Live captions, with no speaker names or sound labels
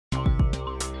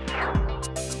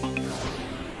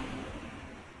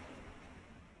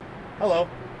Hello,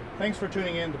 thanks for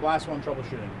tuning in to BlastOne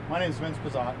Troubleshooting. My name is Vince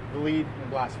Pizzot, the lead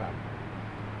in BlastFab.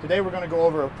 Today we're going to go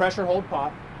over a pressure hold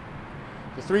pot.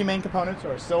 The three main components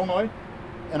are a solenoid,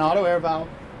 an auto air valve,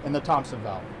 and the Thompson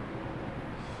valve.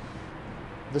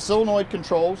 The solenoid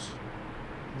controls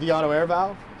the auto air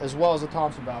valve as well as the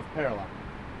Thompson valve parallel.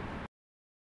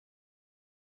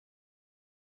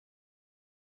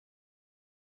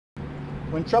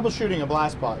 When troubleshooting a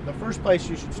blast pot, the first place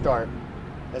you should start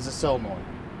is a solenoid.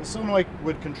 The solenoid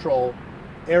would control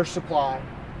air supply,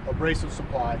 abrasive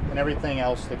supply, and everything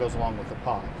else that goes along with the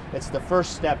pot. It's the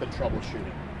first step in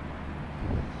troubleshooting.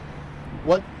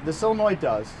 What the solenoid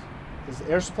does is the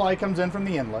air supply comes in from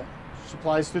the inlet,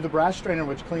 supplies through the brass strainer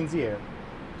which cleans the air,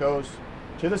 goes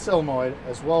to the solenoid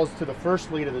as well as to the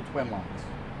first lead of the twin lines.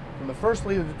 From the first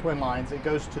lead of the twin lines, it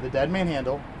goes to the dead man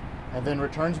handle and then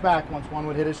returns back once one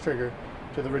would hit its trigger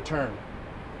to the return.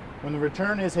 When the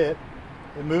return is hit,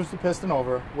 it moves the piston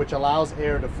over, which allows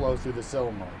air to flow through the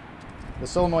solenoid. The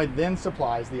solenoid then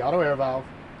supplies the auto air valve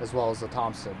as well as the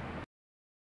Thompson.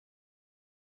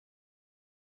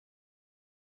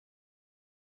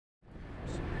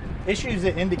 Issues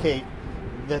that indicate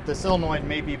that the solenoid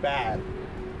may be bad.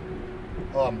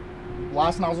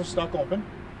 Blast nozzle stuck open,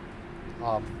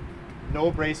 no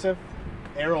abrasive,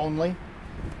 air only.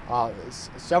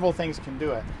 Several things can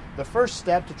do it. The first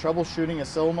step to troubleshooting a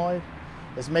solenoid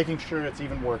is making sure it's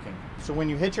even working. So when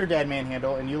you hit your dead man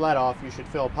handle and you let off, you should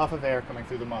feel a puff of air coming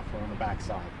through the muffler on the back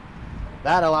side.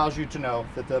 That allows you to know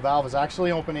that the valve is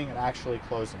actually opening and actually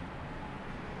closing.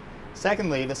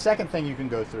 Secondly, the second thing you can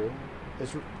go through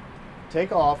is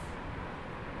take off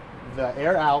the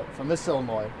air out from the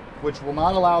solenoid, which will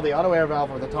not allow the auto air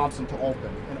valve or the Thompson to open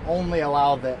and only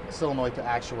allow the solenoid to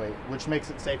actuate, which makes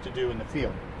it safe to do in the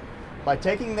field. By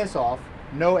taking this off,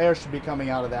 no air should be coming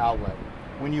out of the outlet.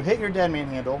 When you hit your dead man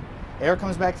handle, air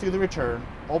comes back through the return,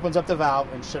 opens up the valve,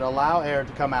 and should allow air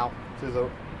to come out through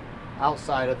the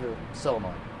outside of the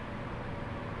solenoid.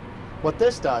 What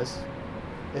this does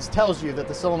is tells you that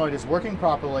the solenoid is working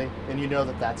properly, and you know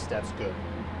that that step's good.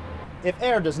 If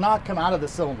air does not come out of the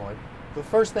solenoid, the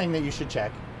first thing that you should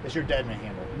check is your dead man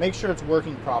handle. Make sure it's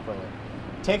working properly.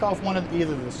 Take off one of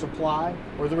either the supply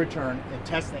or the return and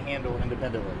test the handle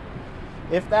independently.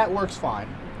 If that works fine,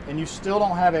 and you still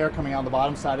don't have air coming out the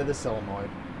bottom side of the solenoid,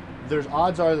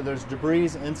 odds are that there's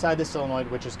debris inside the solenoid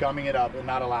which is gumming it up and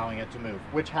not allowing it to move,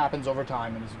 which happens over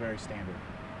time and is very standard.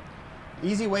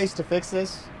 Easy ways to fix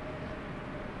this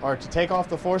are to take off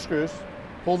the 4 screws,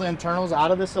 pull the internals out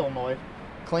of the solenoid,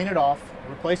 clean it off,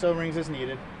 replace O-rings as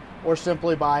needed, or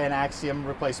simply buy an Axiom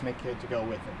replacement kit to go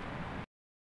with it.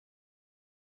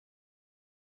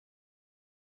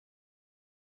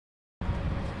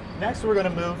 Next, we're going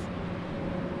to move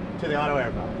to the auto air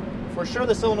valve. If we're sure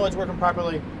the solenoid's working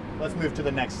properly, let's move to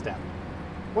the next step.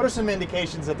 What are some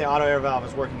indications that the auto air valve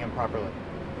is working improperly?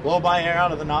 Blow-by air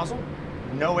out of the nozzle,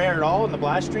 no air at all in the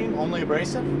blast stream, only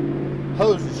abrasive,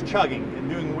 hose is chugging and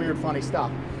doing weird funny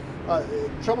stuff.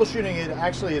 Troubleshooting it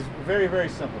actually is very, very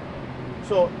simple.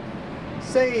 So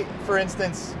say, for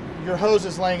instance, your hose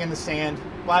is laying in the sand,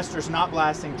 blaster's not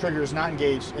blasting, trigger is not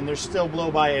engaged, and there's still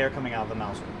blow-by air coming out of the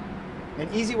nozzle.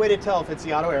 An easy way to tell if it's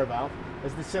the auto air valve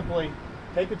is to simply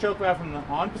take the choke valve from the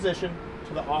on position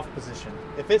to the off position.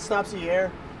 If it stops the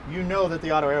air, you know that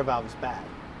the auto air valve is bad.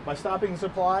 By stopping the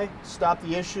supply, stop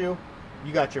the issue,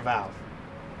 you got your valve.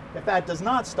 If that does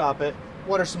not stop it,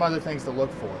 what are some other things to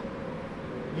look for?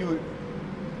 You would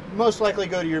most likely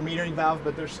go to your metering valve,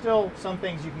 but there's still some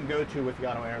things you can go to with the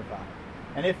auto air valve.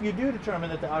 And if you do determine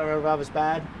that the auto air valve is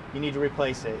bad, you need to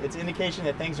replace it. It's an indication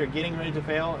that things are getting ready to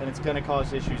fail and it's going to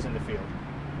cause issues in the field.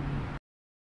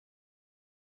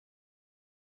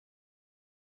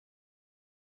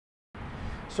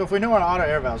 So if we know our auto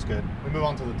air valve is good, we move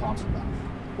on to the Thompson valve.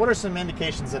 What are some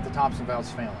indications that the Thompson valve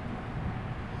is failing?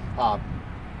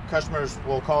 Customers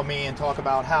will call me and talk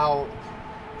about how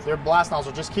their blast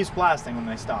nozzle just keeps blasting when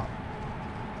they stop.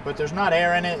 But there's not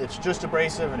air in it, it's just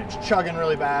abrasive and it's chugging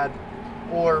really bad.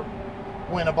 Or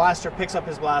when a blaster picks up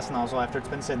his blast nozzle after it's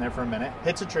been sitting there for a minute,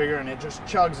 hits a trigger and it just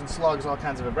chugs and slugs all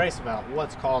kinds of abrasive out.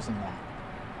 What's causing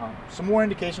that? Some more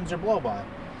indications are blow-by.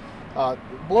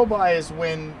 Blow-by is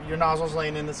when your nozzle's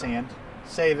laying in the sand,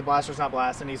 say the blaster's not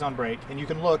blasting, he's on brake, and you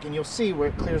can look and you'll see where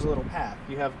it clears a little path.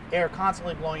 You have air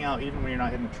constantly blowing out even when you're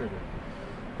not hitting the trigger.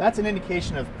 That's an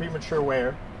indication of premature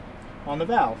wear on the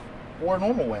valve, or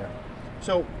normal wear.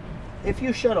 So if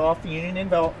you shut off the union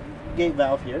gate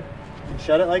valve here, and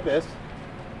shut it like this,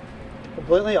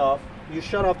 completely off, you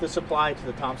shut off the supply to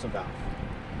the Thompson valve.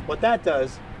 What that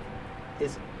does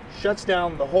is shuts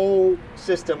down the whole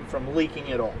system from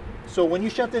leaking at all. So when you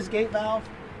shut this gate valve,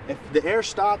 if the air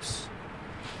stops,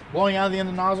 blowing out of the end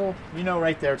of the nozzle, you know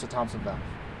right there it's a Thompson valve.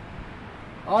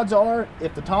 Odds are,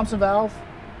 if the Thompson valve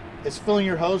is filling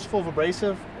your hose full of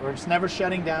abrasive or it's never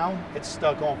shutting down, it's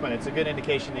stuck open. It's a good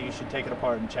indication that you should take it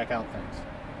apart and check out things.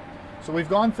 So we've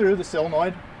gone through the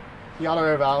solenoid, the auto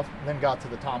air valve, and then got to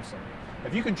the Thompson.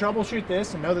 If you can troubleshoot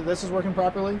this and know that this is working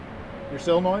properly, your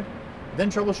solenoid,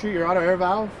 then troubleshoot your auto air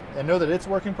valve and know that it's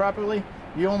working properly,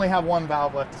 you only have one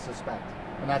valve left to suspect,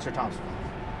 and that's your Thompson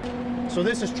valve. So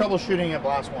this is troubleshooting at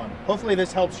BlastOne. Hopefully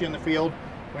this helps you in the field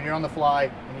when you're on the fly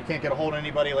and you can't get a hold of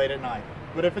anybody late at night.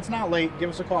 But if it's not late, give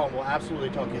us a call and we'll absolutely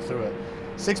talk you through it.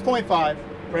 6.5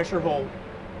 pressure hold,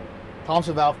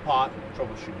 Thompson valve pot,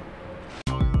 troubleshooting.